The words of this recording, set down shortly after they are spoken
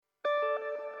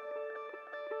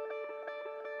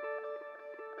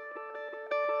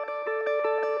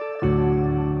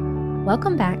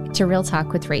Welcome back to Real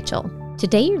Talk with Rachel.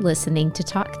 Today you're listening to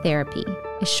Talk Therapy,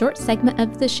 a short segment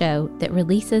of the show that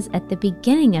releases at the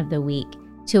beginning of the week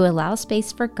to allow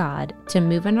space for God to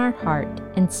move in our heart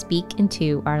and speak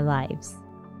into our lives.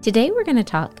 Today we're going to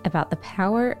talk about the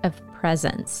power of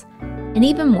presence, and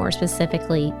even more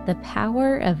specifically, the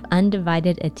power of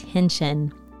undivided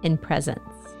attention in presence.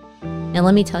 Now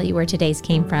let me tell you where today's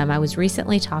came from. I was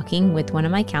recently talking with one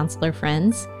of my counselor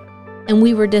friends, and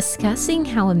we were discussing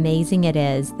how amazing it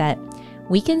is that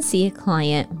we can see a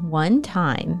client one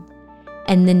time,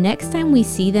 and the next time we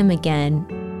see them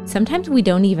again, sometimes we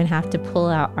don't even have to pull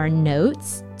out our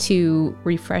notes to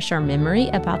refresh our memory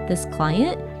about this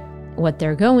client, what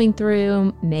they're going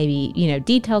through, maybe,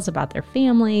 details about their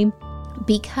family,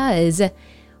 because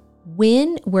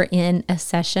when we're in a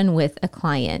session with a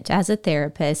client as a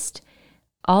therapist,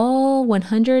 all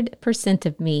 100%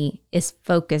 of me is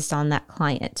focused on that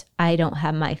client. I don't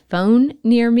have my phone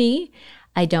near me.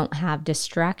 I don't have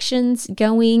distractions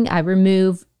going. I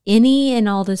remove any and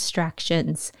all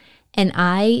distractions, and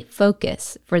I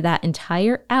focus for that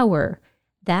entire hour.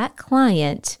 That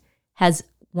client has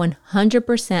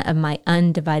 100% of my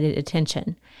undivided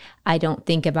attention. I don't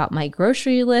think about my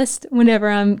grocery list whenever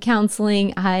I'm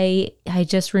counseling. I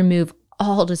just remove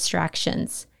all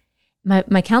distractions.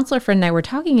 My counselor friend and I were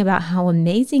talking about how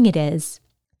amazing it is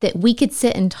that we could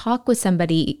sit and talk with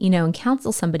somebody, and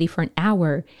counsel somebody for an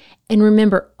hour and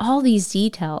remember all these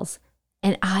details.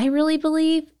 And I really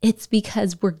believe it's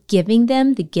because we're giving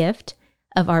them the gift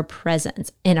of our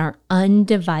presence and our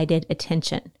undivided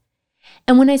attention.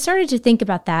 And when I started to think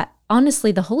about that,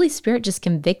 honestly, the Holy Spirit just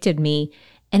convicted me,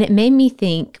 and it made me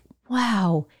think,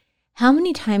 wow, how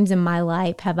many times in my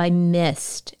life have I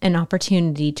missed an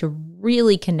opportunity to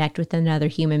really connect with another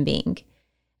human being?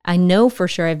 I know for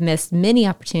sure I've missed many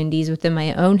opportunities within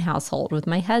my own household, with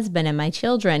my husband and my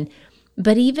children.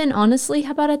 But even honestly,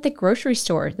 how about at the grocery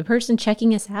store, the person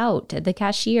checking us out, the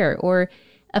cashier, or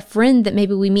a friend that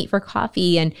maybe we meet for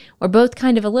coffee and we're both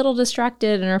kind of a little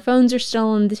distracted and our phones are still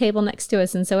on the table next to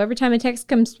us. And so every time a text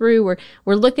comes through,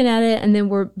 we're looking at it, and then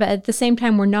but at the same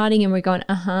time we're nodding and we're going,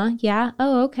 yeah,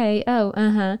 oh, okay,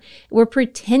 oh, We're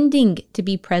pretending to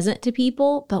be present to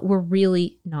people, but we're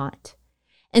really not.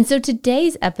 And so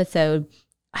today's episode,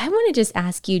 I want to just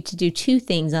ask you to do two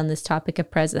things on this topic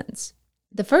of presence.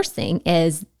 The first thing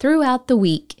is, throughout the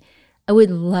week, I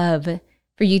would love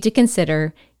for you to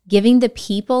consider giving the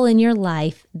people in your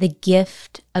life the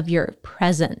gift of your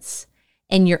presence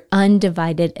and your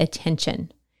undivided attention.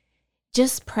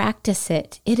 Just practice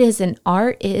it. It is an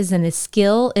art. It isn't a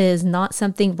skill. It is not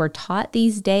something we're taught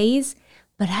these days,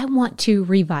 but I want to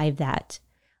revive that.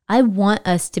 I want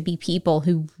us to be people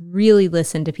who really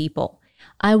listen to people.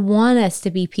 I want us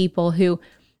to be people who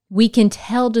we can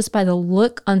tell just by the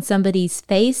look on somebody's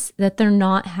face that they're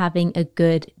not having a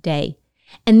good day.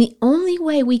 And the only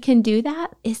way we can do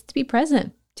that is to be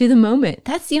present to the moment.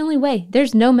 That's the only way.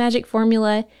 There's no magic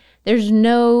formula. There's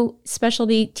no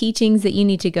specialty teachings that you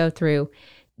need to go through.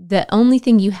 The only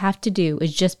thing you have to do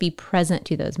is just be present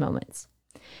to those moments.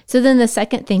 So then the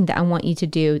second thing that I want you to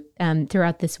do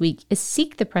throughout this week is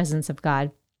seek the presence of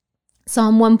God.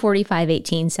 Psalm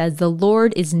 145:18 says, "The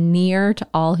Lord is near to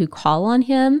all who call on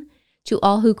him, to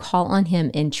all who call on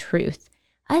him in truth."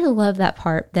 I love that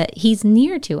part, that he's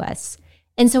near to us.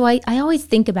 And so I always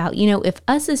think about, if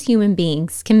us as human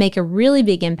beings can make a really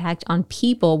big impact on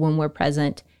people when we're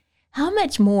present, how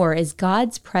much more is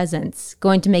God's presence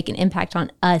going to make an impact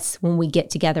on us when we get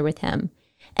together with him?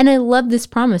 And I love this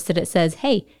promise that it says,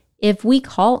 hey, if we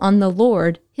call on the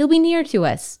Lord, he'll be near to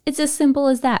us. It's as simple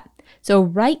as that. So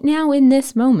right now in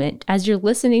this moment, as you're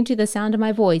listening to the sound of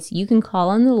my voice, you can call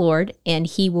on the Lord and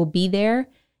he will be there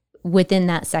within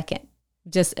that second.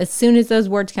 Just as soon as those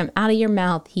words come out of your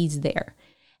mouth, he's there.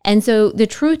 And so the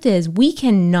truth is, we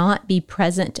cannot be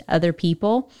present to other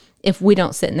people if we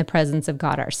don't sit in the presence of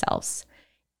God ourselves.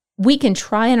 We can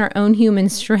try in our own human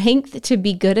strength to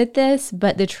be good at this,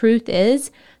 but the truth is,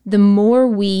 the more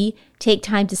we take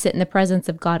time to sit in the presence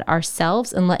of God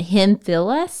ourselves and let him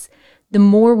fill us, the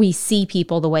more we see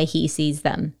people the way he sees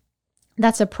them.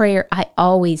 That's a prayer I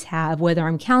always have, whether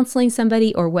I'm counseling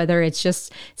somebody or whether it's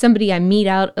just somebody I meet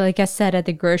out, like I said, at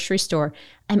the grocery store.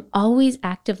 I'm always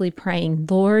actively praying,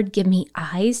 Lord, give me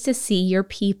eyes to see your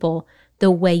people the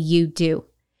way you do.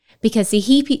 Because see,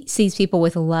 he sees people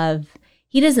with love.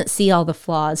 He doesn't see all the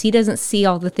flaws. He doesn't see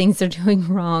all the things they're doing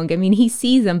wrong. I mean, he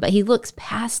sees them, but he looks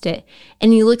past it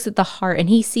and he looks at the heart and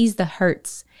he sees the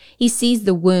hurts. He sees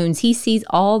the wounds. He sees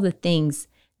all the things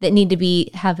that need to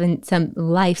be having some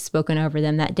life spoken over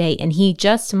them that day. And he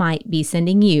just might be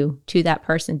sending you to that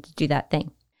person to do that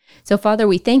thing. So, Father,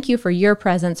 we thank you for your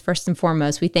presence first and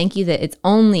foremost. We thank you that it's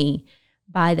only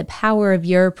by the power of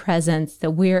your presence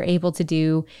that we're able to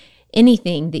do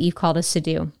anything that you've called us to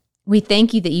do. We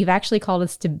thank you that you've actually called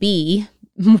us to be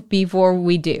before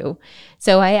we do.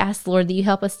 So I ask, Lord, that you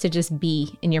help us to just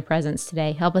be in your presence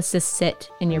today. Help us to sit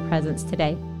in your presence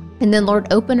today. And then,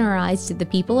 Lord, open our eyes to the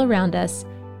people around us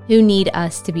who need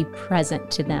us to be present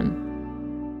to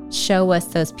them. Show us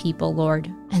those people, Lord,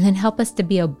 and then help us to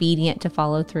be obedient to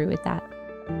follow through with that.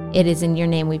 It is in your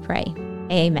name we pray.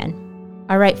 Amen.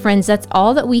 All right, friends, that's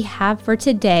all that we have for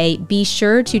today. Be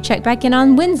sure to check back in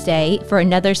on Wednesday for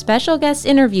another special guest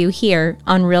interview here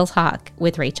on Real Talk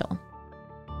with Rachel.